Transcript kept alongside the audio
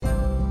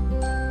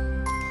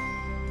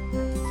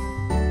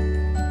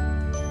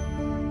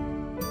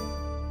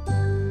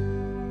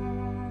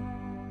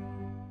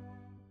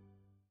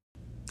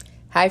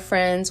Hi,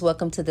 friends.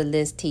 Welcome to the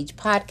Liz Teach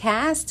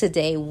podcast.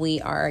 Today we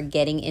are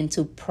getting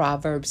into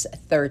Proverbs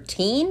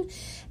 13.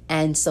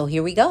 And so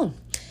here we go.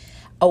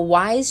 A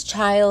wise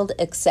child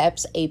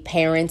accepts a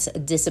parent's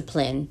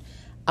discipline.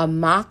 A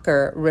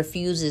mocker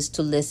refuses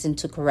to listen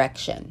to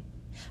correction.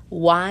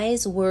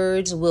 Wise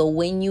words will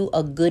win you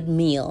a good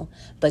meal,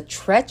 but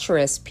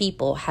treacherous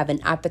people have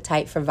an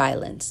appetite for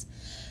violence.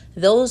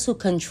 Those who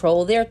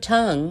control their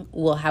tongue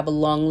will have a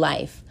long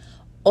life.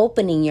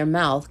 Opening your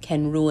mouth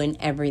can ruin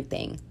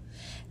everything.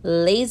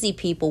 Lazy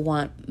people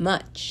want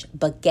much,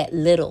 but get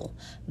little.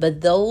 But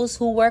those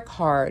who work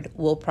hard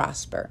will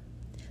prosper.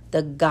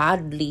 The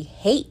godly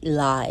hate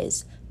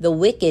lies. The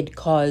wicked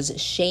cause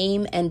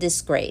shame and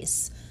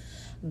disgrace.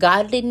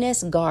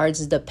 Godliness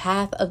guards the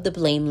path of the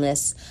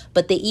blameless,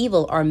 but the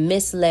evil are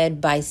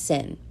misled by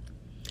sin.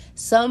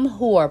 Some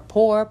who are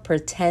poor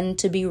pretend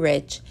to be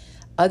rich.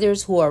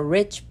 Others who are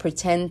rich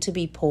pretend to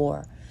be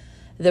poor.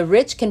 The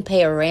rich can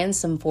pay a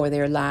ransom for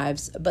their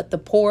lives, but the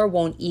poor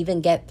won't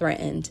even get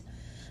threatened.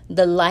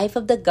 The life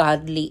of the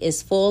godly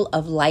is full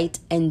of light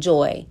and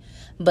joy,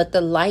 but the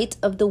light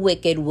of the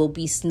wicked will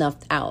be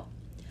snuffed out.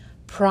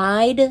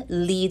 Pride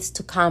leads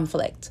to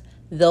conflict.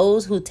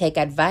 Those who take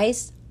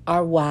advice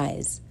are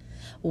wise.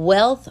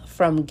 Wealth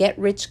from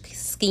get-rich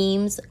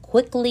schemes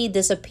quickly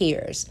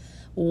disappears.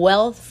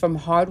 Wealth from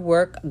hard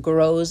work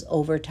grows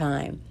over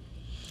time.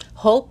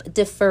 Hope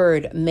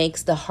deferred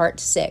makes the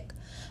heart sick,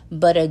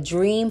 but a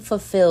dream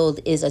fulfilled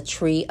is a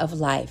tree of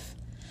life.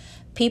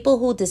 People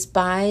who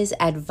despise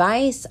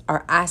advice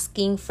are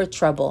asking for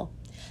trouble.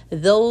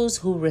 Those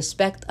who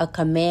respect a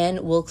command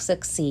will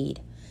succeed.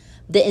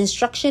 The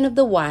instruction of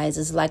the wise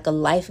is like a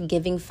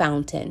life-giving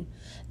fountain.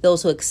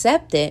 Those who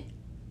accept it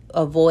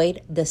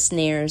avoid the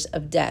snares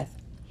of death.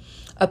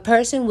 A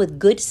person with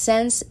good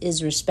sense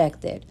is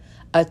respected.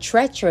 A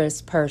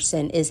treacherous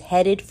person is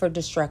headed for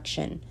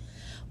destruction.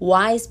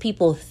 Wise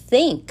people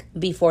think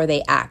before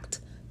they act.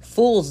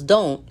 Fools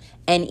don't,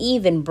 and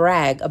even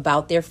brag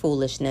about their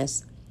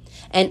foolishness.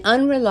 An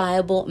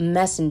unreliable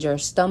messenger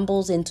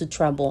stumbles into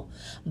trouble,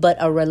 but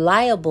a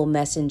reliable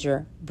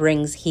messenger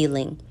brings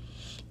healing.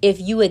 If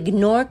you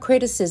ignore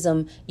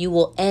criticism, you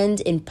will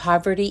end in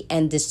poverty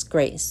and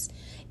disgrace.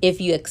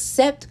 If you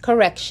accept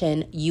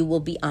correction, you will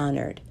be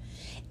honored.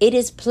 It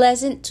is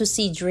pleasant to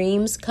see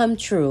dreams come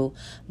true,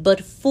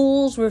 but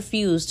fools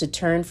refuse to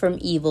turn from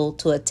evil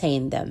to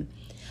attain them.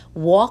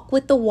 Walk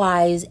with the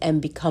wise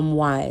and become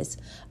wise.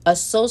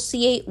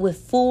 Associate with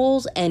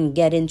fools and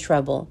get in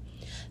trouble.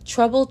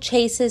 Trouble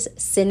chases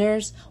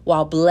sinners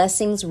while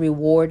blessings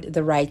reward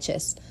the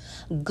righteous.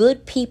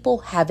 Good people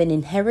have an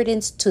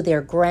inheritance to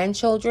their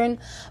grandchildren,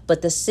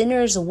 but the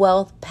sinner's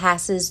wealth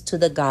passes to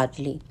the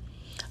godly.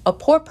 A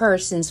poor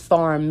person's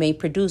farm may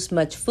produce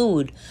much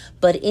food,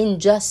 but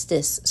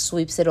injustice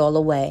sweeps it all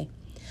away.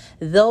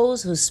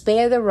 Those who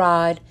spare the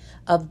rod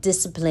of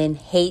discipline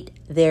hate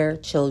their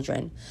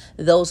children.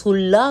 Those who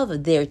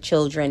love their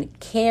children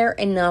care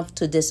enough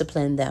to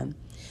discipline them.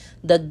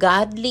 The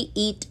godly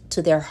eat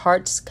to their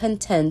heart's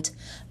content,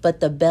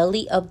 but the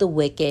belly of the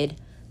wicked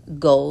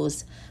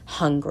goes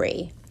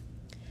hungry.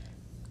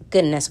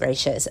 Goodness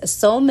gracious.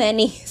 So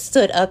many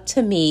stood up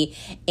to me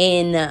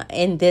in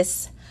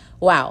this.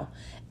 Wow.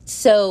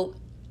 So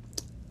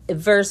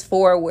verse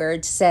 4 where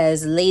it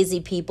says, lazy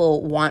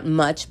people want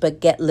much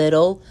but get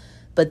little,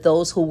 but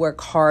those who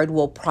work hard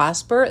will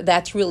prosper.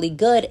 That's really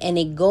good. And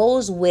it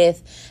goes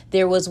with,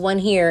 there was one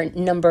here,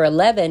 number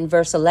 11,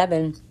 verse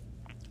 11,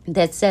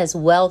 that says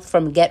wealth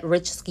from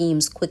get-rich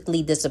schemes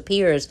quickly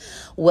disappears.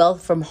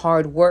 Wealth from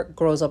hard work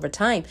grows over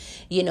time.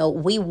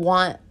 We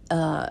want,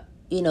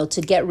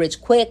 to get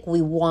rich quick.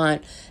 We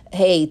want,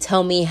 hey,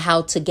 tell me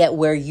how to get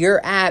where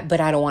you're at,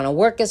 but I don't want to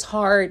work as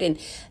hard. And,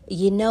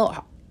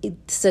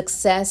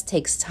 success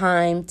takes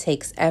time,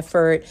 takes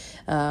effort.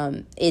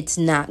 It's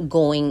not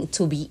going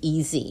to be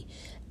easy.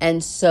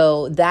 And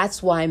so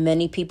that's why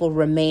many people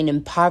remain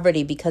in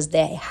poverty, because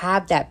they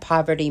have that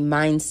poverty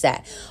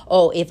mindset.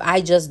 Oh, if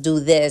I just do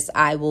this,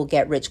 I will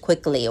get rich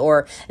quickly.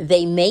 Or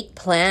they make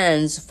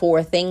plans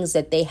for things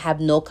that they have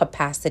no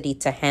capacity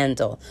to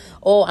handle.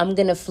 Oh, I'm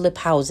going to flip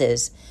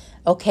houses.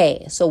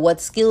 Okay, so what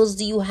skills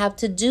do you have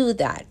to do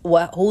that?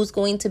 Who's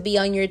going to be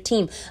on your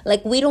team?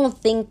 Like, we don't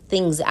think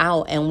things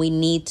out, and we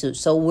need to.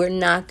 So we're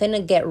not going to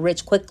get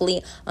rich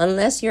quickly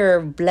unless you're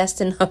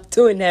blessed enough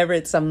to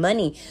inherit some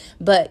money.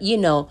 But,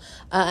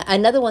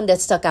 another one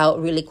that stuck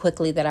out really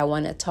quickly that I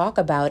want to talk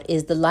about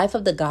is the life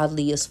of the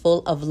godly is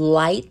full of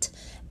light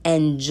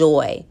and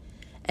joy.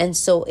 And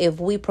so if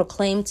we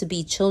proclaim to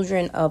be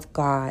children of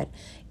God,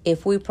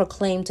 if we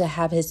proclaim to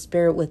have His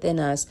Spirit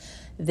within us,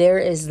 there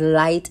is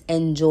light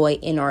and joy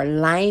in our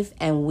life,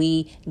 and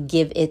we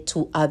give it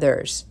to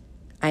others.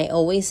 I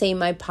always say in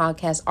my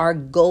podcast, our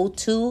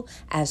go-to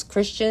as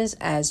Christians,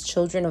 as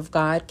children of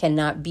God,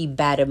 cannot be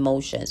bad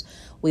emotions.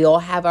 We all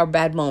have our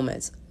bad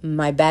moments.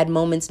 My bad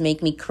moments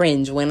make me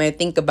cringe when I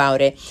think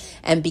about it.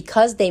 And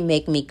because they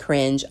make me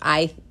cringe,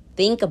 I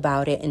think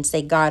about it and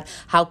say, God,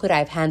 how could I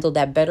have handled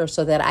that better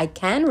so that I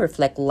can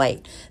reflect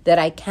light, that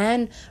I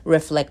can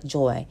reflect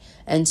joy?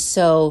 And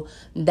so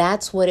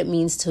that's what it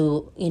means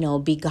to,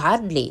 be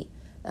godly.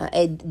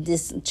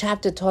 This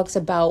chapter talks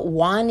about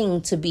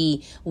wanting to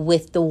be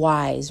with the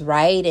wise,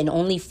 right? And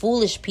only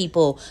foolish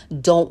people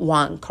don't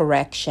want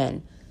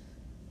correction.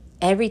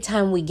 Every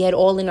time we get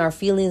all in our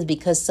feelings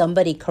because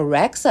somebody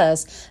corrects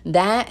us,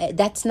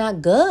 that's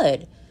not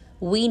good.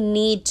 We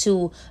need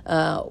to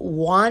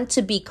want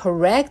to be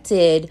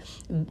corrected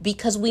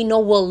because we know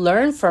we'll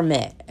learn from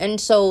it. And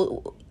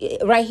so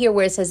right here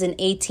where it says in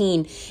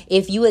 18,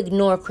 if you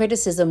ignore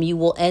criticism, you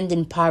will end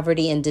in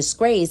poverty and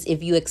disgrace.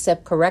 If you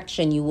accept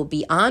correction, you will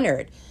be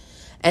honored.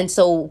 And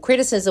so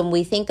criticism,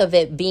 we think of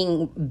it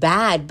being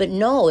bad, but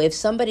no, if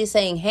somebody's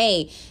saying,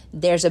 hey,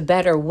 there's a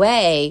better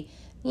way,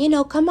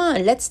 come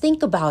on, let's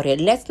think about it.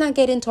 Let's not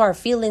get into our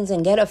feelings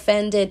and get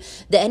offended.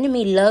 The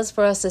enemy loves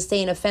for us to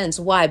stay in offense.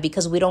 Why?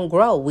 Because we don't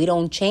grow. We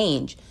don't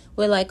change.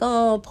 We're like,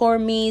 oh, poor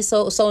me.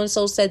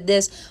 So-and-so said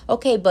this.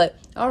 Okay, but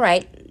all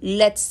right,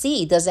 let's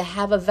see. Does it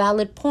have a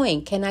valid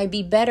point? Can I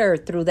be better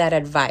through that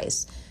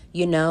advice?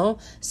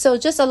 So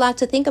just a lot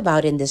to think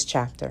about in this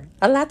chapter.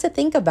 A lot to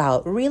think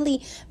about.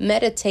 Really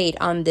meditate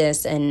on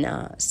this and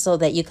so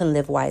that you can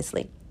live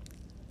wisely.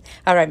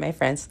 All right, my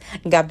friends.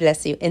 God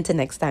bless you. Until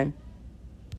next time.